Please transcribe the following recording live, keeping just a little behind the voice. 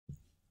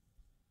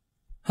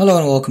Hello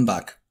and welcome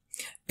back.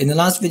 In the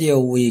last video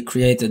we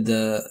created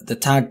the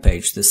tag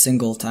page, the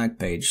single tag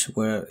page,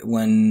 where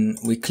when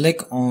we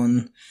click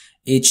on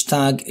each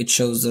tag it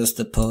shows us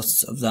the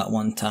posts of that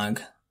one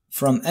tag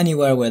from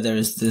anywhere where there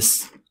is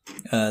this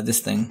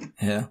thing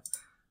here,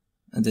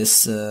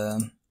 this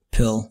badge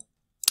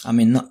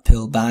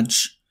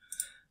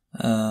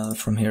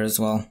from here as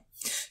well.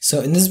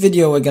 So in this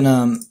video we're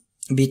gonna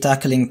be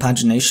tackling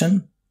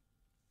pagination,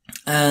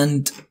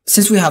 and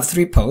since we have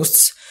 3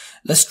 posts,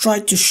 let's try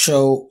to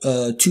show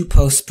 2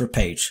 posts per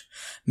page,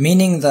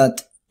 meaning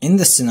that in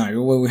this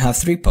scenario where we have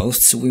 3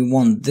 posts, we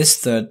want this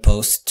third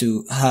post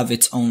to have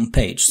its own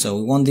page. So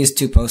we want these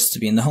 2 posts to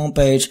be in the home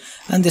page,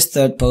 and this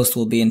third post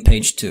will be in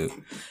page 2.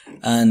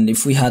 And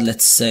if we had,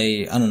 let's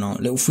say, I don't know,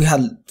 if we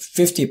had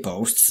 50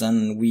 posts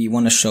and we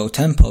want to show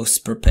 10 posts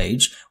per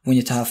page, we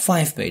need to have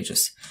 5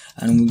 pages.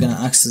 And we're going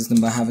to access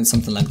them by having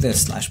something like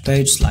this,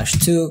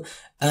 /page/2.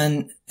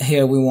 And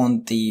here we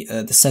want the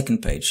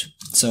second page.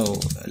 So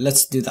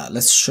let's do that.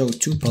 Let's show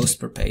 2 posts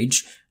per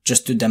page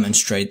just to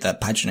demonstrate that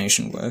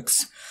pagination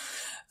works.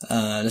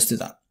 Let's do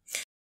that.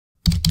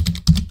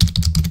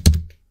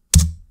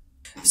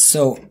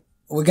 So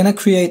we're going to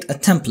create a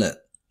template,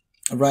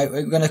 right?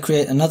 We're going to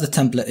create another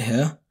template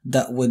here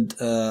that would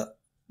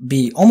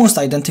be almost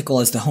identical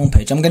as the home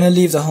page. I'm going to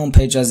leave the home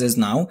page as is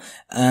now,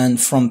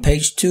 and from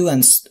page 2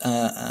 and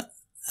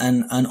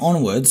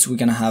onwards, we're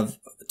going to have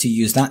to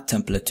use that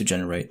template to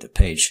generate the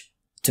pages.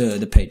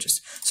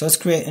 So let's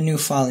create a new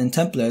file in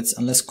templates,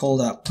 and let's call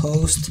that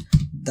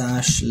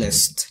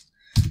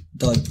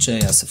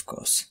post-list.js, of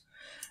course.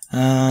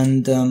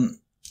 And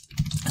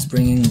let's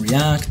bring in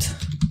React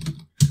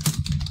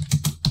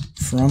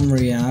from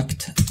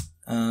React,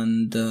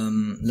 and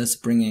let's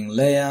bring in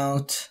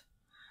layout.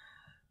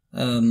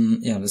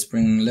 Let's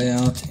bring in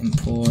layout,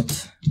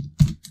 import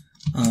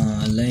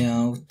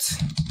layout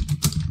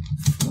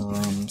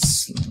from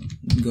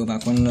go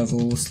back 1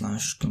 level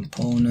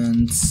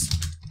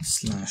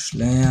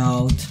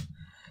 /components/layout.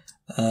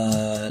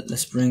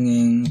 Let's bring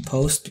in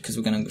post because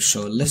we're going to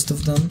show a list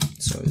of them.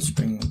 So let's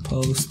bring in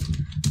post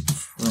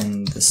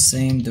from the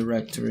same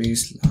directory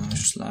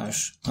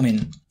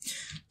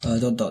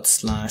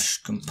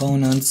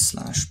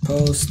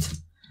 /components/post,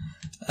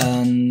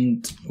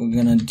 and we're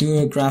going to do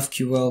a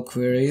GraphQL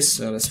query.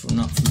 So let's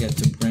not forget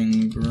to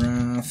bring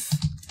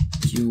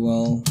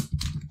GraphQL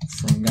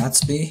from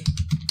Gatsby,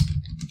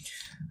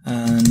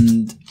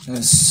 and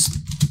let's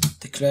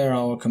declare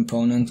our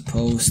component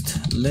post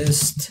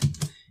list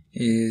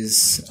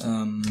is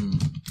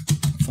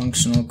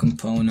functional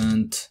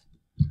component,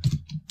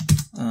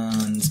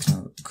 and it's kind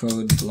of a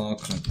code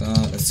block like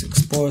that. Let's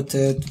export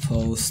it,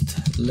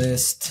 post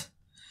list,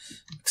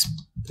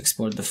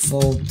 export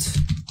default,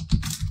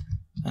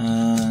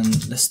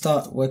 and let's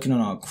start working on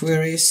our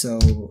query.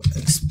 So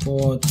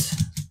export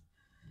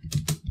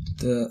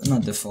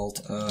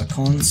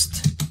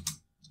const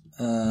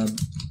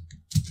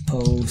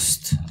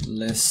post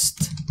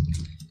list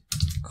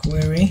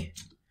query,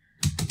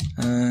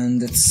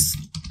 and it's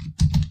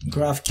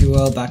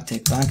GraphQL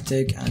backtick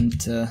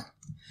and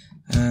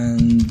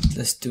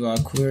let's do our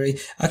query.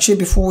 Actually,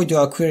 before we do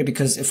our query,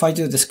 because if I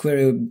do this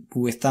query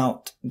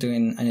without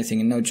doing anything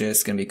in Node.js,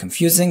 it's going to be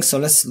confusing. So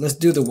let's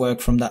do the work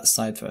from that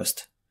side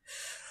first.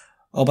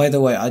 Oh, by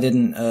the way, I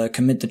didn't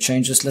commit the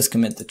changes. Let's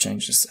commit the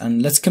changes,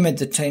 and let's commit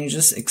the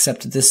changes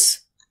except this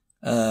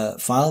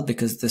file,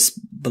 because this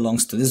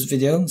belongs to this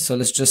video. So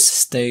let's just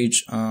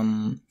stage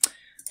the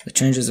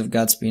changes of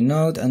Gatsby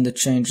node and the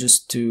changes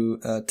to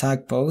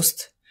tag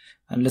post,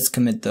 and let's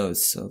commit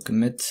those. So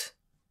commit,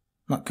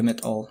 not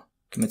commit all,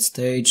 commit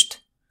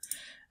staged,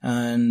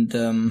 and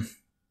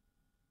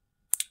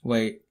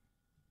wait,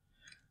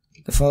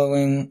 the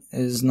following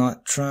is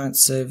not tried,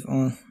 save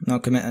on, no,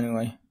 commit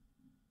anyway.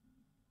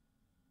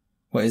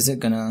 What is it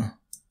gonna?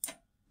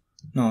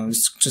 No,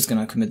 it's just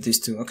gonna commit these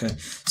 2. Okay,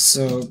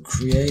 so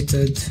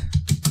created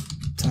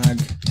tag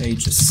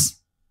pages.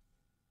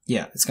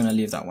 Yeah, it's gonna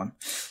leave that one.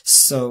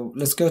 So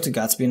let's go to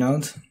Gatsby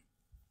node,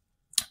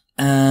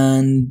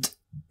 and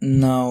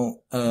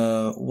now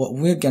what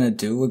we're gonna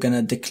do, we're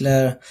gonna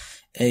declare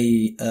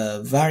a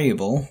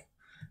variable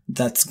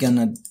that's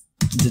gonna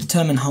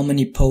determine how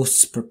many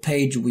posts per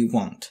page we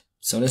want.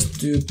 So let's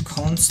do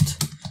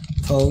const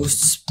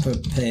posts per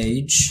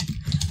page,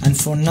 and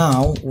for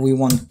now we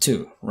want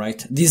 2,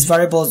 right? These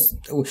variables,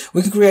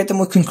 we can create them,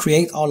 we can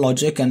create our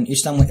logic, and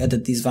each time we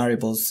edit these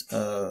variables,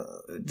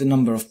 the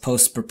number of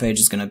posts per page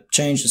is going to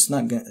change. It's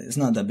not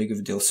that big of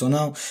a deal. So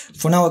now,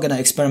 for now, we're going to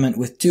experiment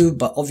with 2,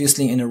 but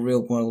obviously in a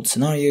real world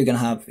scenario, you're going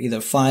to have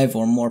either 5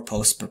 or more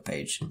posts per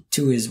page.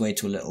 2 is way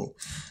too little.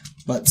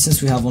 But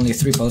since we have only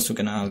 3 posts,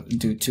 we're going to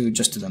do 2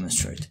 just to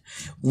demonstrate.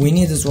 We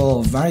need as well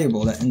a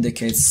variable that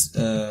indicates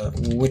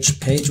which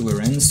page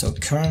we're in. So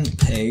current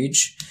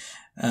page,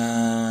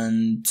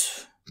 and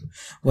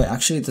wait,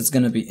 actually that's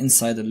going to be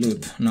inside the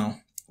loop.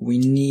 No, we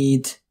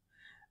need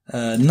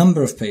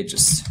number of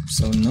pages.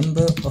 So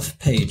number of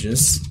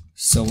pages.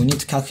 So we need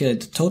to calculate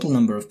the total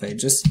number of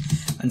pages,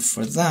 and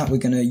for that we're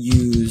going to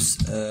use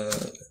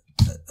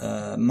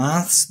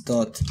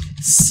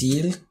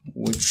maths.ceil,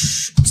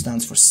 which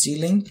stands for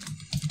ceiling,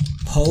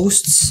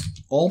 posts,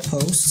 all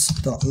posts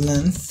dot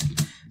length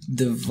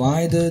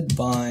divided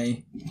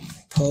by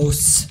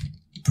posts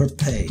per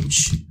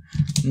page.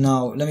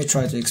 Now let me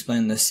try to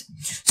explain this.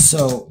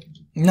 So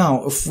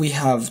now if we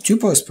have 2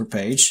 posts per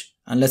page,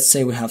 and let's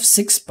say we have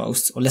 6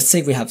 posts, or let's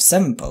say we have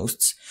 7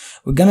 posts,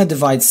 we're gonna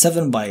divide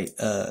 7 by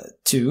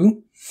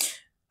 2,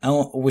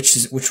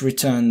 which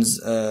returns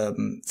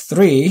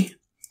 3.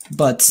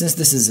 But since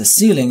this is a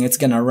ceiling, it's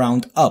gonna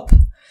round up.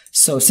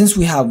 So since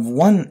we have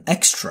 1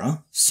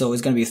 extra, so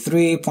it's gonna be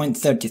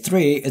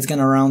 3.33, it's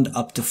gonna round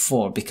up to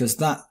 4, because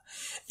that,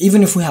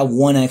 even if we have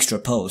 1 extra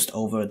post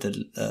over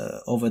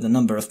the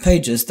number of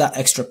pages, that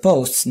extra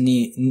post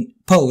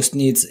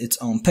needs its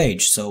own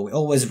page. So we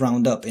always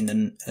round up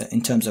in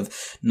terms of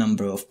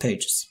number of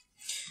pages.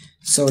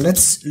 So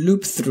let's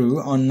loop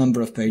through on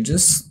number of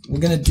pages. We're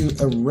gonna do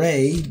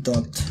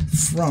array.from,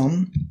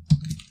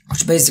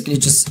 which basically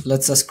just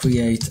lets us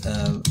create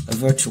a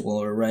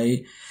virtual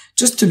array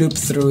just to loop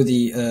through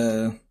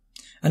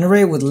an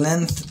array with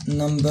length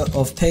number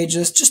of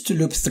pages, just to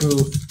loop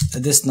through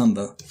this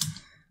number.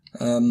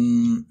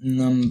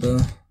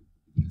 Number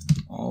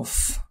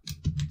of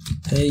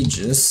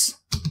pages,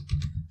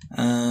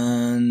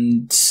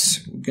 and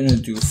we're gonna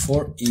do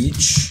for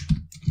each.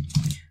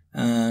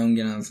 I'm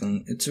gonna have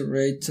an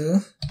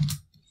iterator,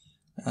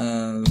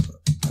 a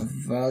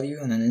value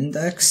and an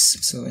index.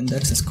 So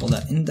index, let's call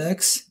that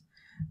index,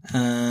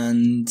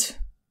 and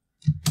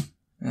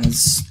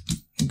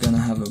we're gonna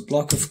have a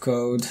block of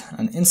code,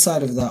 and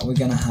inside of that we're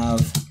gonna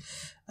have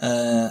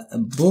a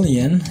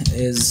boolean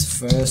is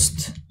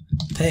first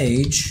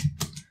page,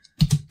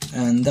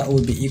 and that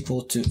will be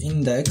equal to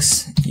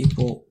index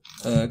equal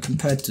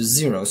compared to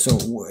 0. So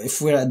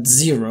if we're at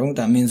 0,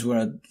 that means we're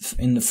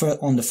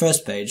on the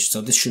first page,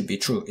 so this should be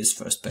true, is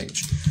first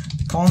page.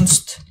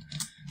 Const,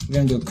 we're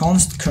going to do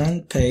const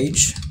current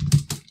page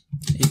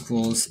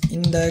equals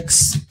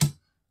index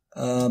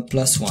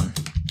plus 1.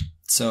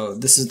 So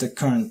this is the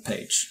current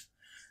page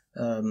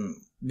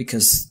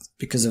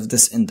because of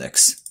this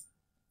index,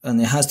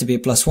 and it has to be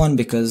plus 1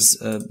 because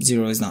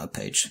 0 is not a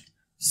page.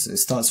 So it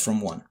starts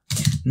from 1.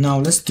 Now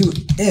let's do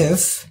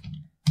if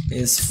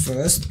is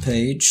first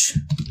page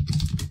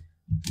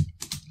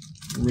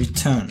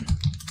return,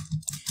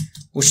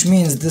 which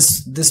means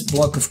this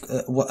block of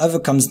whatever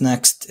comes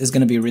next is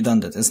going to be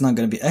redundant. It's not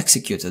going to be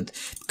executed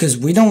because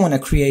we don't want to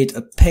create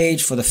a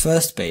page for the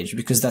first page,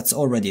 because that's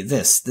already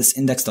this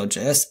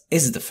index.js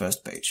is the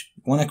first page.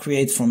 We want to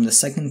create from the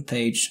second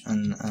page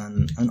and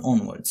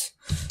onwards.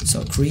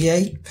 So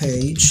create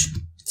page,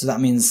 so that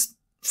means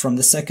from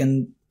the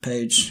second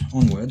page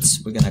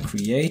onwards, we're gonna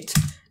create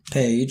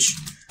page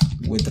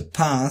with the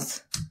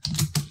path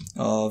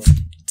of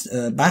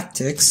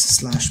backticks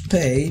slash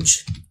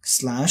page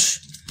slash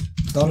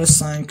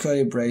 $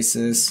 curly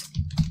braces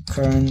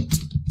current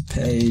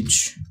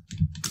page.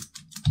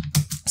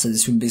 So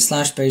this would be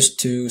slash page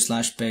 2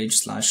 slash page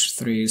slash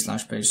 3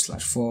 slash page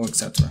slash 4,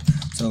 etc.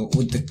 So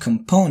with the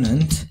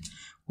component,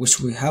 which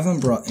we haven't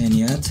brought in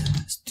yet,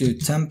 let's do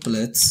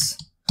templates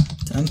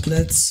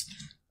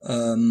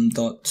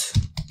dot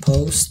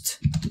post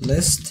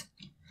list,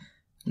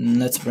 and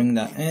let's bring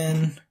that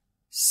in.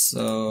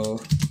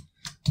 So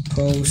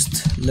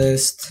post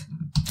list,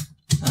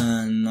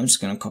 and I'm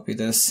just gonna copy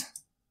this,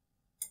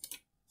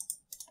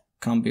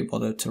 can't be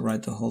bothered to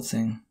write the whole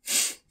thing.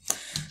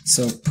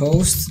 So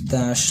post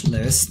dash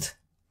list,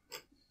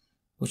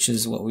 which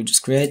is what we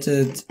just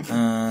created,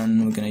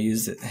 and we're gonna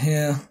use it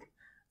here,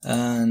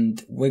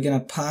 and we're gonna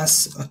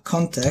pass a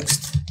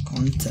context.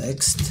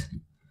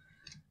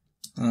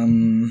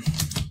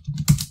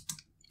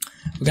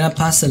 We're gonna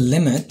pass a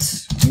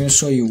limit. I'm gonna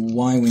show you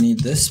why we need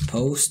this.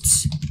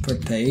 Posts per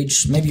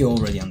page, maybe you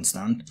already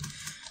understand.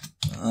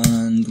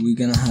 And we're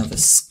gonna have a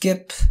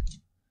skip.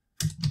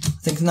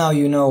 I think now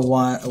you know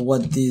where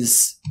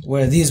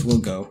these will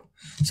go.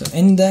 So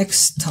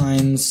index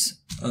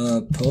times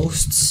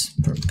posts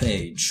per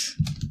page,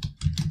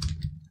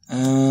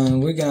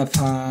 and we're gonna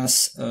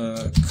pass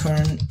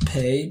current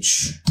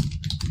page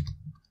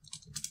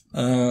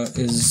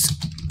is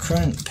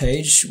current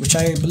page, which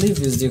I believe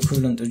is the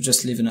equivalent of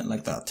just leaving it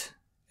like that.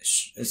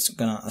 It's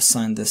gonna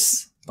assign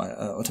this by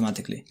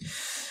automatically.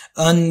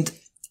 And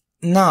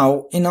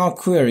now in our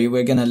query,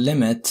 we're gonna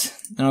limit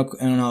in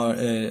our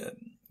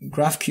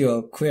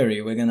GraphQL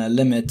query, we're gonna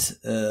limit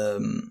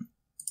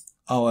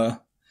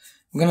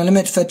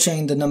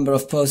fetching the number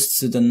of posts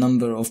to the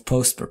number of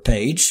posts per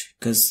page,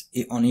 because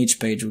on each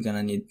page we're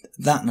gonna need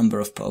that number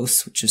of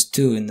posts, which is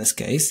 2 in this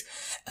case,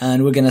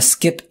 and we're gonna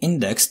skip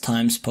index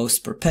times posts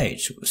per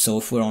page. So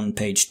if we're on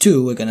page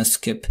 2, we're gonna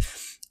skip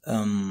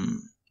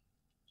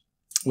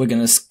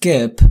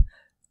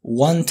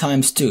 1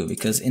 times 2,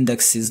 because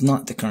index is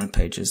not the current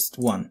page, is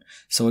 1.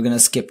 So we're gonna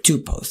skip 2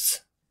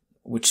 posts,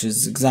 which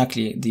is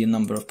exactly the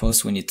number of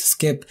posts we need to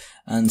skip,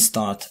 and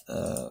start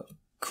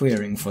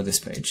querying for this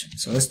page.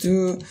 So let's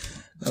do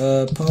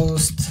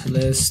post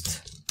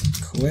list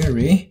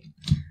query,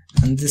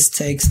 and this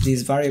takes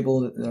these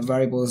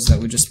variables that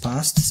we just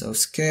passed. So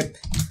skip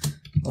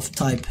of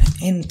type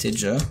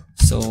integer,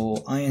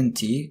 so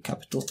int,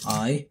 capital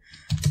I,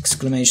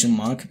 exclamation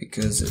mark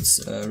because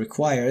it's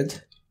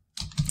required,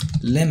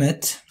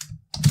 limit,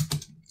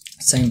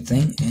 same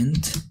thing,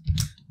 int,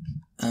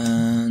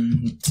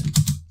 and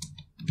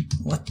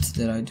what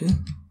did I do?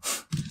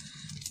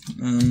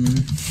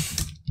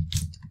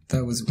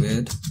 That was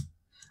weird.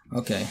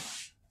 Okay,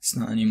 it's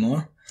not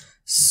anymore.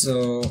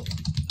 So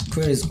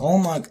query is all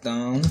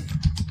markdown,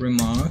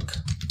 remark,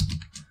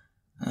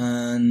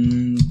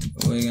 and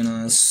we're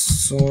gonna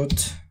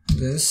sort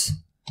this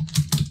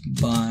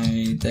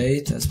by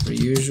date as per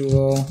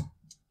usual.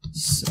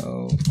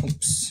 So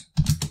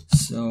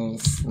so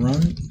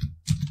front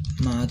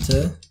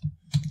matter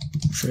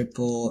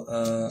triple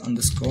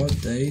underscore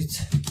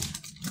date,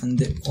 and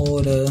the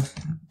order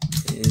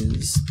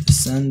is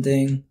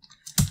descending,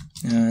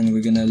 and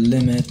we're gonna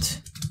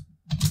limit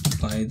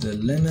by the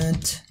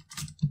limit,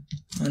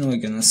 and we're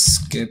gonna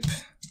skip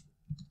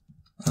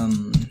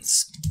the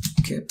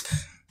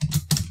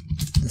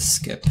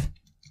skip,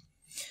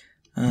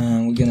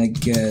 and we're gonna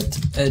get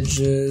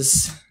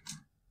edges,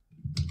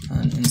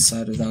 and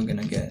inside of that we're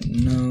gonna get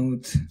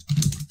node,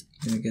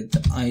 we're gonna get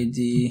the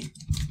ID,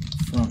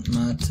 front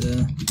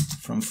matter,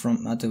 from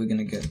front matter we're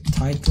gonna get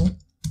title,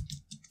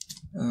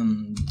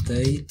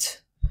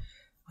 date.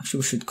 Actually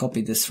we should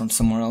copy this from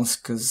somewhere else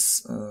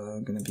because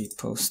gonna be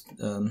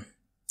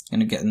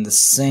gonna get in the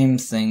same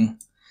thing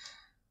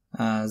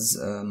as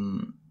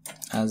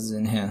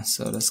in here.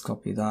 So let's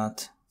copy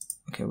that.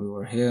 Okay, we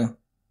were here,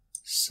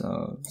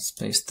 so let's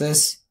paste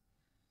this.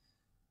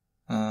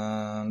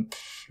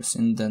 Let's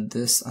indent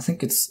this. I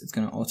think it's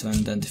gonna auto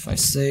indent if I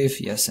save.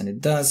 Yes, and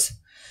it does.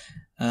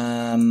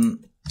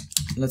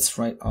 Let's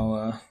write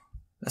our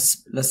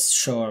let's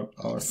show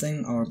our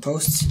thing, our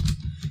posts.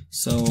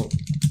 So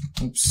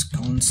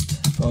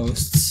const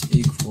posts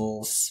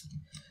equals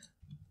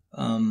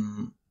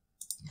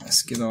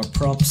let's give our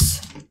props.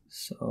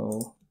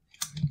 So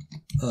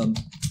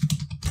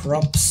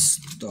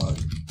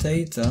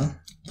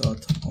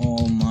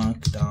props.data.all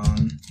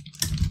markdown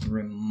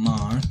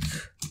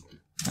remark,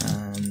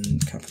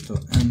 and capital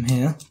M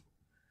here,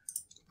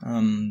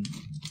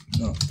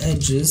 no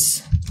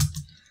edges,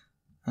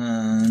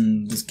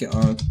 and let's get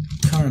our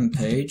current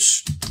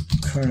page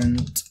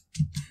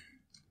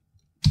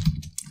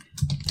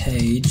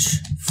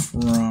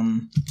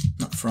from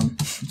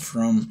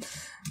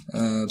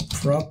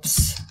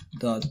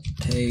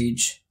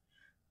props.page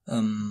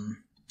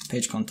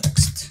page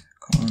context.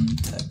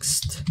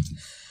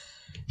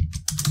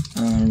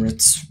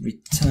 Let's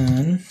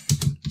return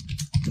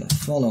the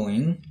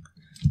following.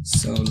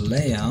 So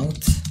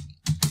layout,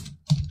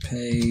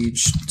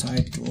 page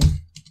title,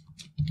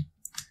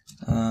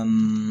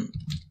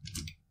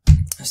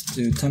 let's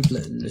do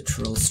template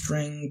literal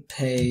string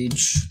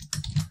page,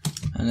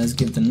 and let's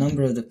give the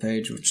number of the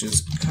page, which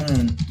is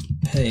current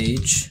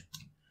page.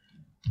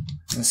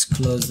 Let's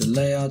close the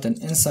layout, and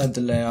inside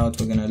the layout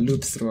we're gonna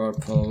loop through our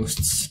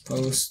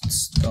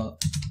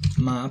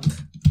posts.map,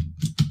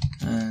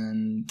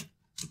 and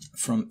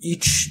from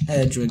each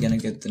edge we're gonna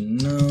get the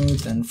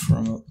node, and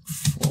for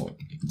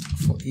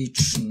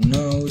each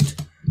node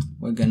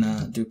we're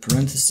gonna do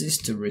parentheses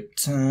to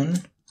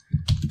return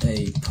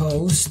a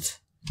post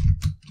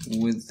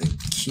with the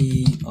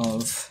key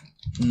of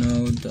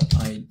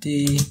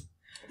node.id.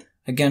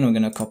 Again, we're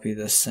gonna copy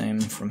the same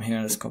from here.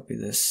 Let's copy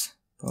this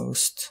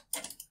post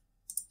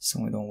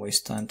so we don't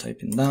waste time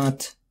typing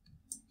that.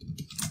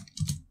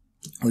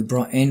 We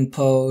brought in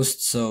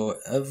post, so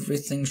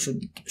everything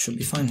should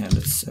be fine here.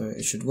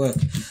 It should work.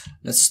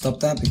 Let's stop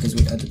that because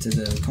we edited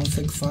the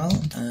config file,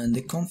 and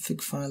the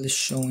config file is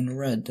showing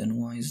red. And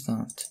why is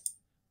that?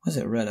 Why is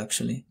it red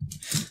actually?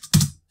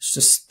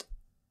 Let's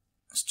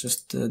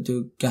just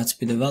do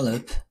Gatsby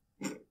develop.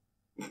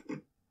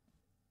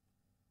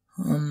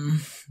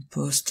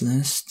 Post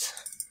list.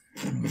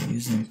 We're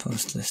using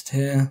post list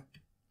here.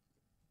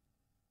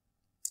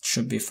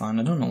 Should be fine.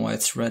 I don't know why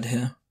it's red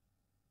here.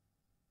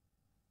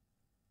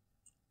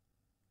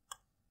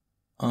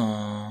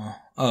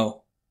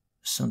 Oh,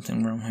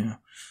 something wrong here.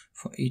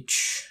 For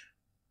each.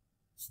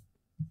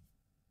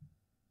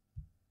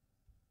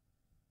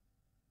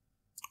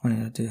 What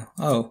did I do?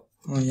 Oh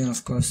yeah,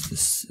 of course.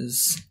 This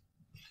is.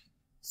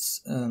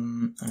 I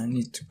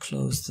need to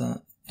close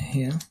that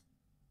here.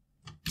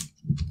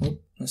 Oh,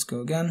 let's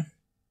go again.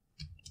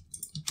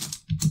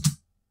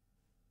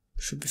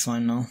 Should be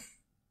fine now.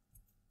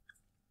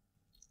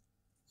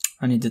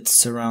 I needed to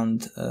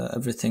surround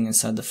everything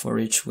inside the for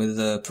each with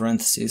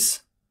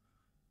parentheses.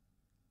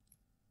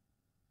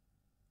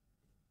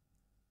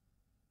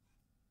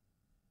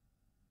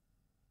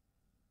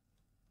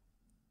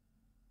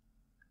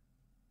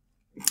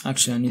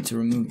 Actually, I need to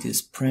remove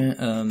these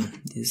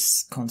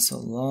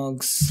console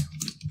logs,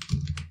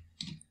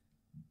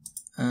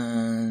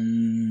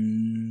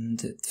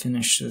 and it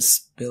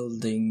finishes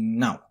building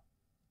now.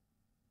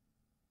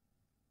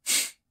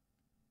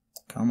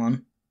 Come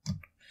on.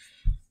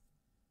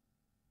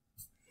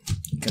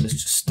 Okay, let's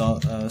just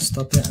stop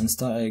it and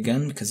start it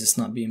again because it's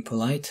not being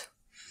polite.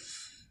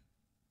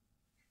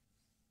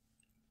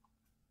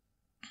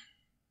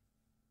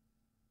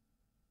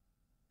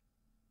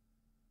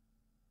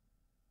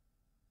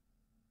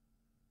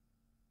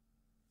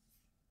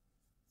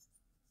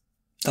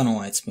 Don't know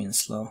why it's being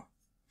slow.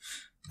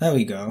 There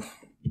we go.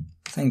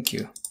 Thank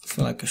you. I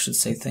feel like I should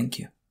say thank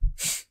you.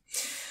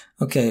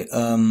 Okay,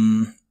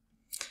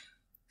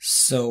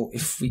 so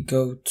if we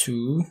go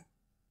to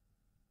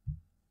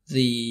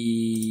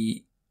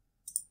the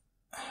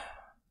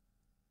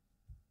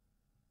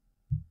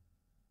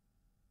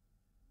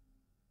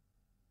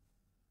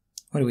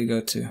what do we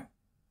go to?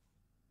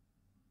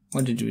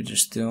 What did we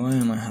just do? Why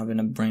am I having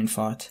a brain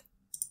fart?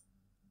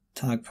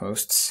 Tag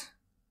posts,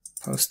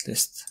 post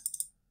list.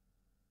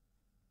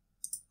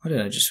 What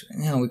did I just,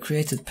 yeah, we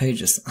created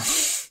pages.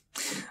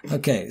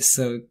 Okay,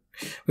 so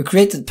we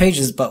created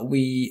pages, but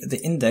the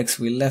index,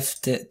 we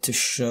left it to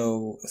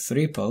show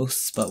 3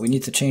 posts, but we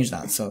need to change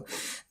that. So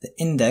the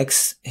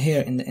index,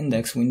 here in the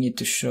index, we need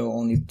to show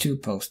only 2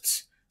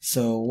 posts.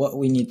 So what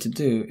we need to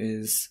do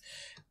is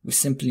we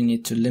simply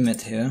need to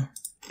limit here.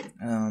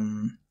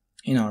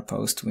 In our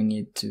post, we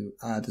need to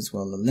add as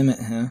well a limit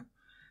here,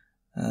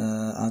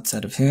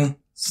 outside of here.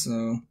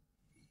 So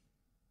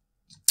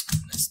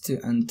let's do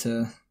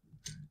enter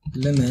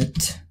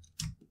limit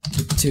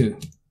to 2.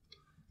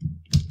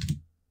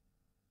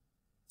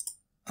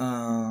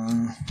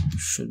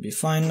 Should be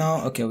fine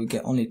now. Okay, we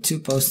get only 2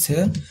 posts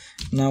here.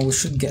 Now we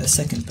should get a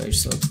second page,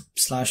 so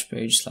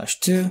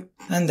 /page/2,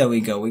 and there we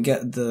go. We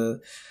get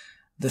the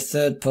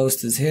 3rd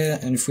post is here,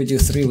 and if we do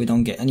 3, we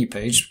don't get any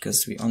page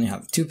because we only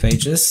have 2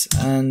 pages.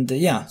 And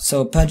yeah,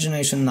 so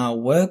pagination now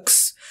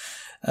works,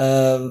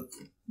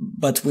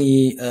 but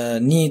we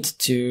need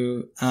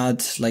to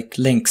add like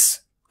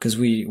links, because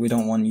we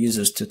don't want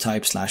users to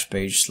type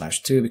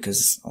 /page/2,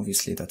 because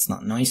obviously that's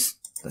not nice.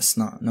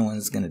 No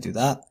one's gonna do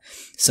that.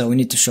 So we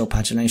need to show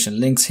pagination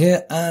links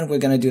here, and we're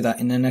gonna do that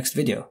in the next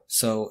video.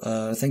 So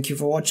thank you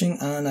for watching,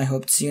 and I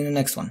hope to see you in the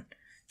next one.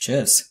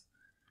 Cheers.